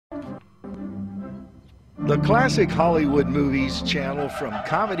The Classic Hollywood Movies channel from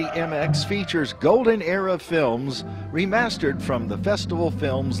Comedy MX features Golden Era films remastered from the Festival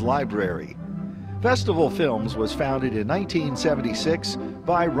Films library. Festival Films was founded in 1976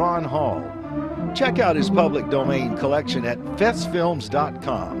 by Ron Hall. Check out his public domain collection at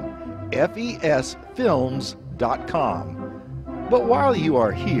festfilms.com, fesfilms.com. But while you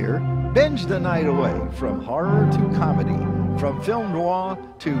are here, binge the night away from horror to comedy, from film noir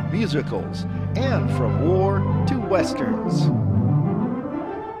to musicals, and from war to westerns.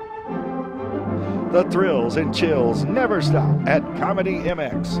 The thrills and chills never stop at Comedy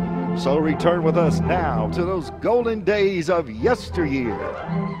MX. So return with us now to those golden days of yesteryear.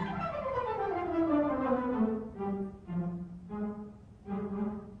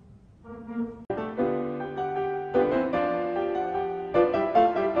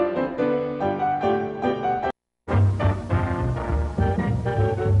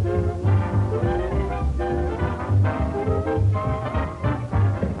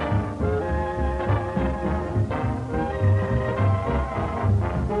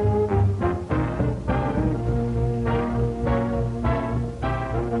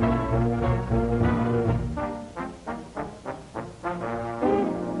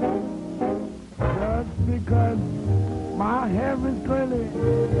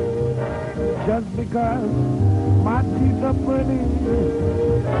 Just because my teeth are pretty,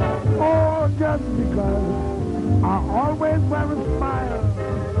 or just because I always wear a smile,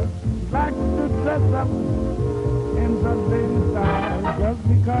 like to dress up in the lady style, just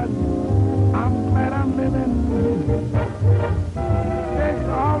because I'm glad I'm living, take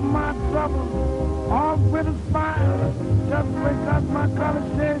all my troubles off with a smile, just because my color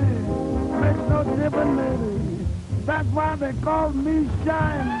shady makes no difference, lady. That's why they call me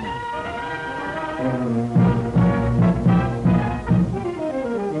Shine.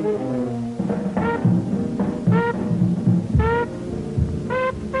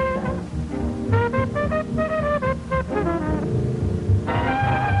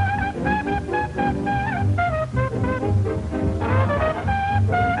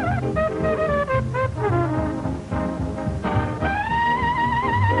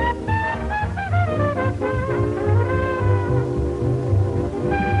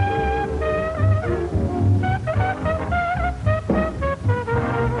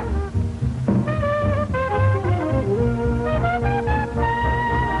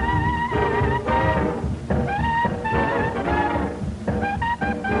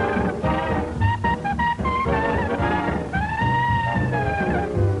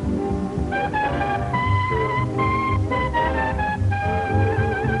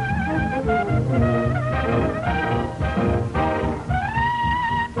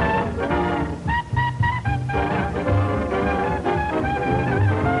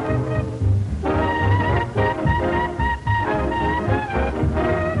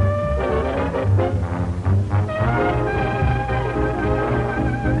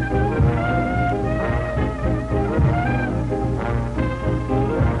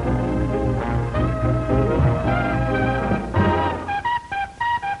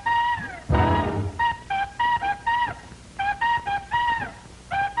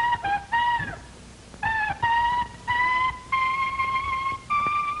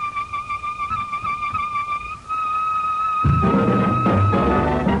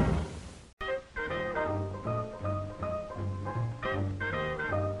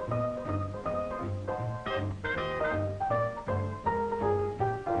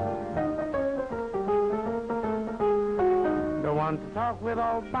 To talk with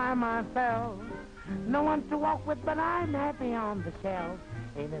all by myself, no one to walk with, but I'm happy on the shelf.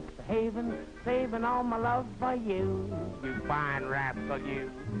 Hey, misbehaving, saving all my love for you, you fine rascal,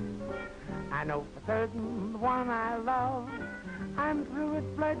 you. I know for certain the one I love, I'm through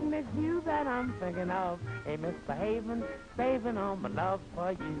with flirting, it's you that I'm thinking of. Hey, misbehaving, saving all my love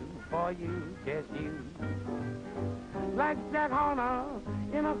for you, just you. Like Jack Horner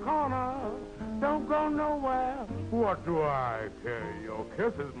in a corner, don't go nowhere. What do I care? Your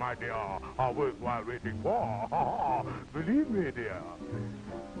kisses, my dear, are worthwhile waiting for. Believe me, dear.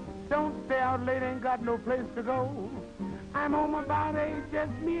 Don't stay out late, ain't got no place to go. I'm home about 8,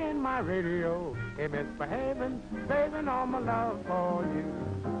 just me and my radio. Hey, misbehaving, saving all my love for you.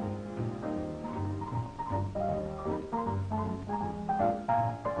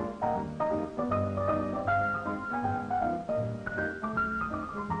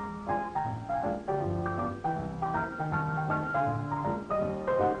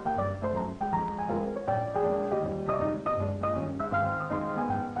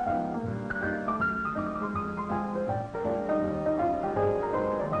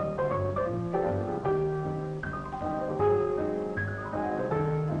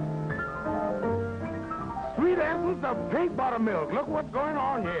 the pink buttermilk. Look what's going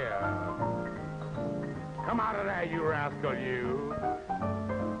on here. Come out of there, you rascal, you.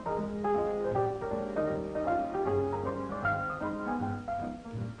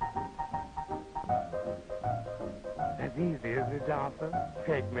 That's easy, isn't it, Johnson?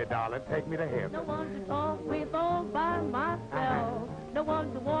 Take me, darling. Take me to heaven. No one to talk with all by myself. No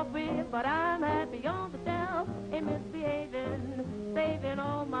one to walk with, but I'm happy on the shelf. And misbehaving, saving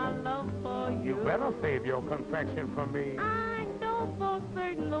all my love for you. You better save your confection for me. I know for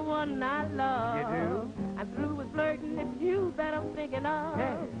certain the one I love. You do? I'm through with flirting. It's you that I'm thinking of.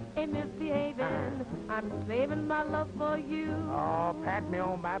 Yes. And misbehaving, I'm saving my love for you. Oh, pat me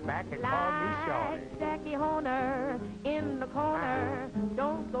on my back and call me shorty. Like Jackie Horner in the corner,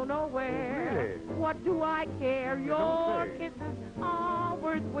 don't go nowhere. Really? What do I care? Your don't say. kisses are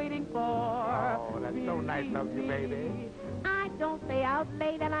worth waiting for. Oh, that's so nice of you, baby. I don't stay out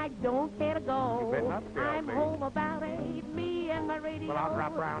late and I don't care to go. You better not stay out I'm late. home about 8, me and my radio. Well, I'll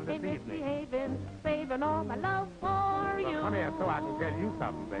drop around this and evening. misbehaving, saving all my love for you. Well, come here so I can tell you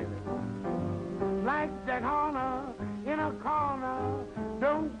something, baby. Like Jack Horner in a corner,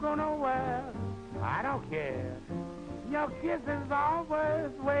 don't go nowhere. I don't care. Your kiss is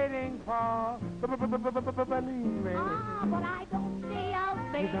always waiting for. Believe me. Ah, but I don't stay out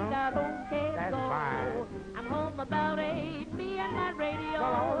late. don't? I don't care That's to go. fine. I'm home about 8, me and my radio.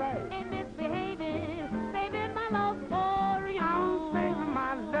 Well, all right. Ain't misbehaving, saving my love for you. I'm saving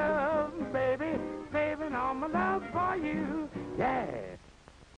my love, baby. Saving all my love for you. Yeah.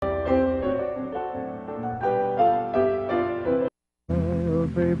 A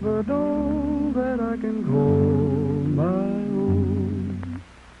paper doll that I can call my own,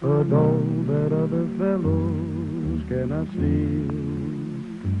 a doll that other fellows cannot steal.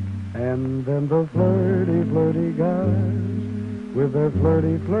 And then the flirty, flirty guys with their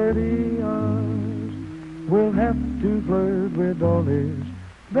flirty, flirty eyes will have to flirt with dollies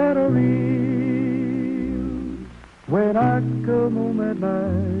that are real. When I come home at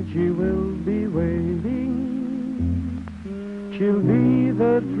night, she will be waiting. She'll be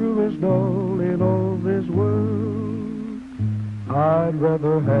the truest doll in all this world. I'd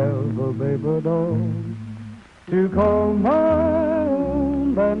rather have a paper doll to call my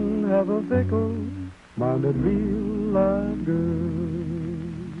own than have a fickle-minded real-life girl.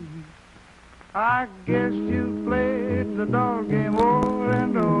 I guess you've played the doll game o'er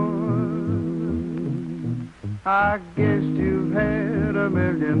and o'er. I guess you've had $1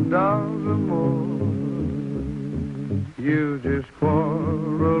 million or more. You just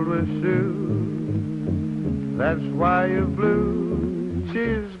quarreled with Sue, that's why you're blue.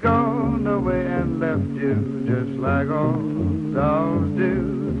 She's gone away and left you just like all dolls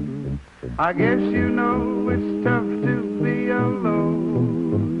do. I guess you know it's tough to be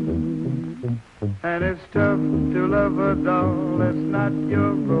alone, and it's tough to love a doll that's not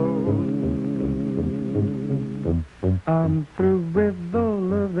your own. I'm through with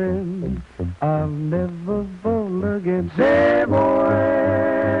all of them, I'll never fall again. Say,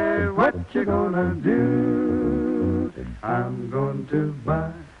 boy, what you gonna do? I'm going to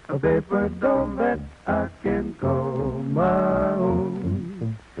buy a paper doll that I can call my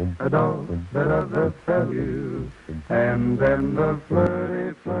own, a doll that other fellows use. And then the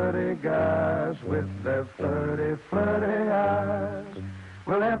flirty, flirty guys with their flirty, flirty eyes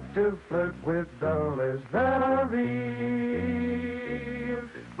will have to flirt with dollies that are real.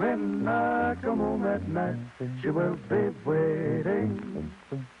 When I come home at night, she will be waiting.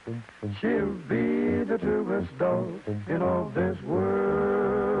 She'll be the truest doll in all this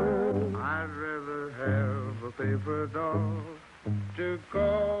world. I'd rather have a paper doll to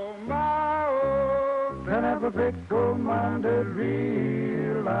call my own than have a fickle-minded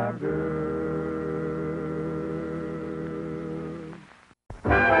real-life girl.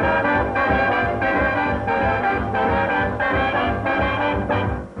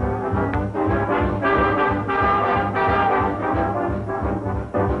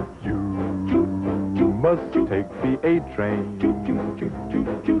 Must take the A train to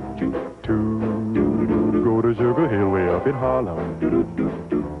go to Sugar Hill way up in Harlem.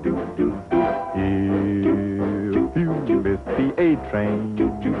 If you miss the A train,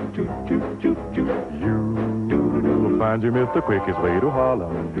 you'll find you missed the quickest way to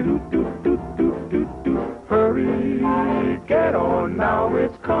Harlem. Hurry, get on now,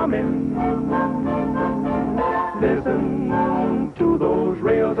 it's coming. Listen to those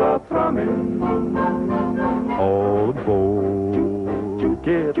rails are thrumming. All aboard,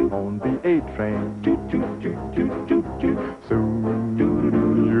 get on the A train. Soon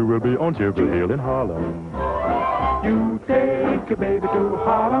you will be on Sugar Hill in Harlem. You take your baby to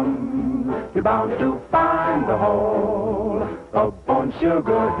Harlem. you're bound to find the hole up on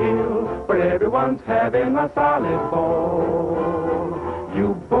Sugar Hill, where everyone's having a solid ball.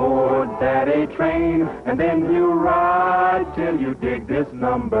 You board that A train, and then you ride till you dig this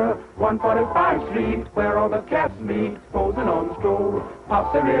number, 145th Street, where all the cats meet, posing on the stroll.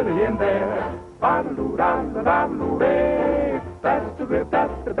 Pops are really in there. Ba-da-doo-da-da-da-doo-day. That's the grip that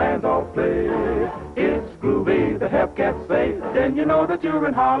the bands all play. It's groovy, the hep cats say. Then you know that you're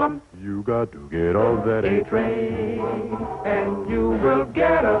in Harlem. You got to get off that A train, and you will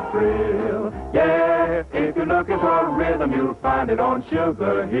get a thrill. Yeah, if you're looking for a rhythm, you'll find it on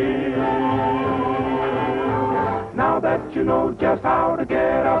Sugar Hill. Now that you know just how to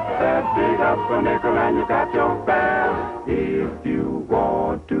get up that big upper nickel and you got your fare, if you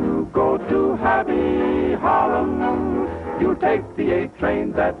want to go to Happy Harlem, you take the A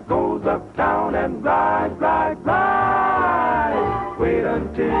train that goes uptown and ride. Wait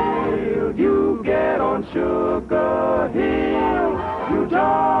until you get on Sugar Hill. You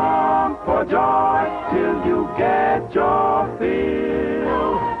jump for joy till you get your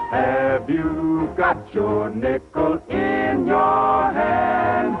fill. Have you got your nickel in your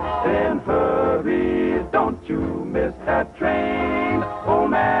hand? Then hurry, don't you miss that train, oh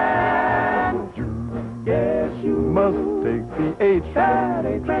man. Yes, you must take the A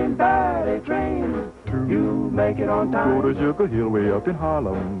train. That A train. You make it on time. Go to Sugar Hill way up in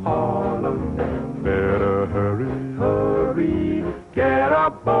Harlem. Better hurry, get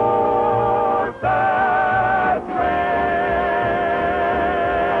aboard that train.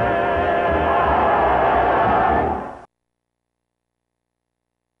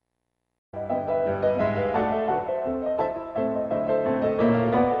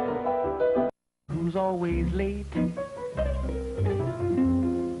 Who's always late?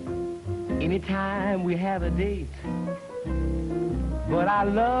 Anytime we have a date, but I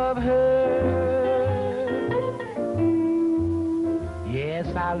love her. Yes,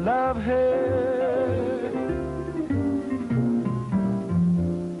 I love her.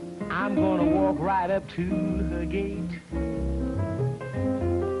 I'm gonna walk right up to her gate,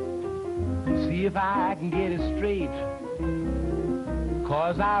 see if I can get it straight,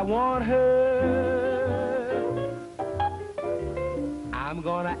 'cause I want her. I'm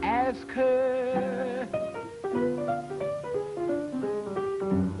gonna ask her,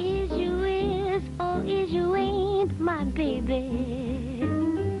 is you is or is you ain't my baby?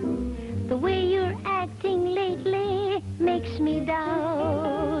 The way you're acting lately makes me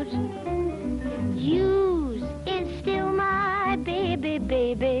doubt. You's is still my baby,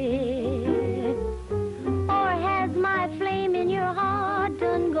 baby, or has my flame in your heart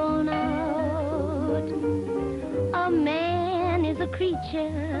done gone out? A man is a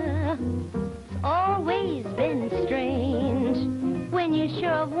creature, it's always been strange. When you're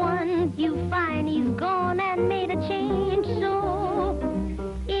sure of one, you find he's gone and made a change. So,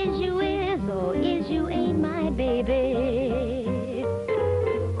 is you is or is you ain't my baby?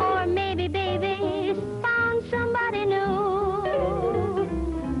 Or maybe baby's found somebody new.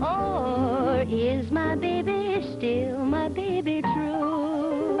 Or is my baby still my baby true?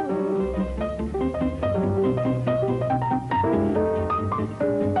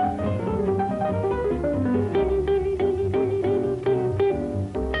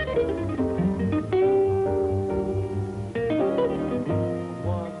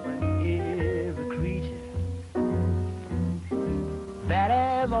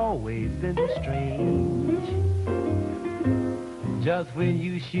 Always been strange. Just when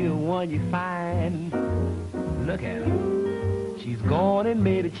you sure one you find, look at her, she's gone and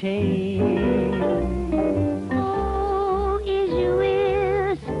made a change. Oh, is you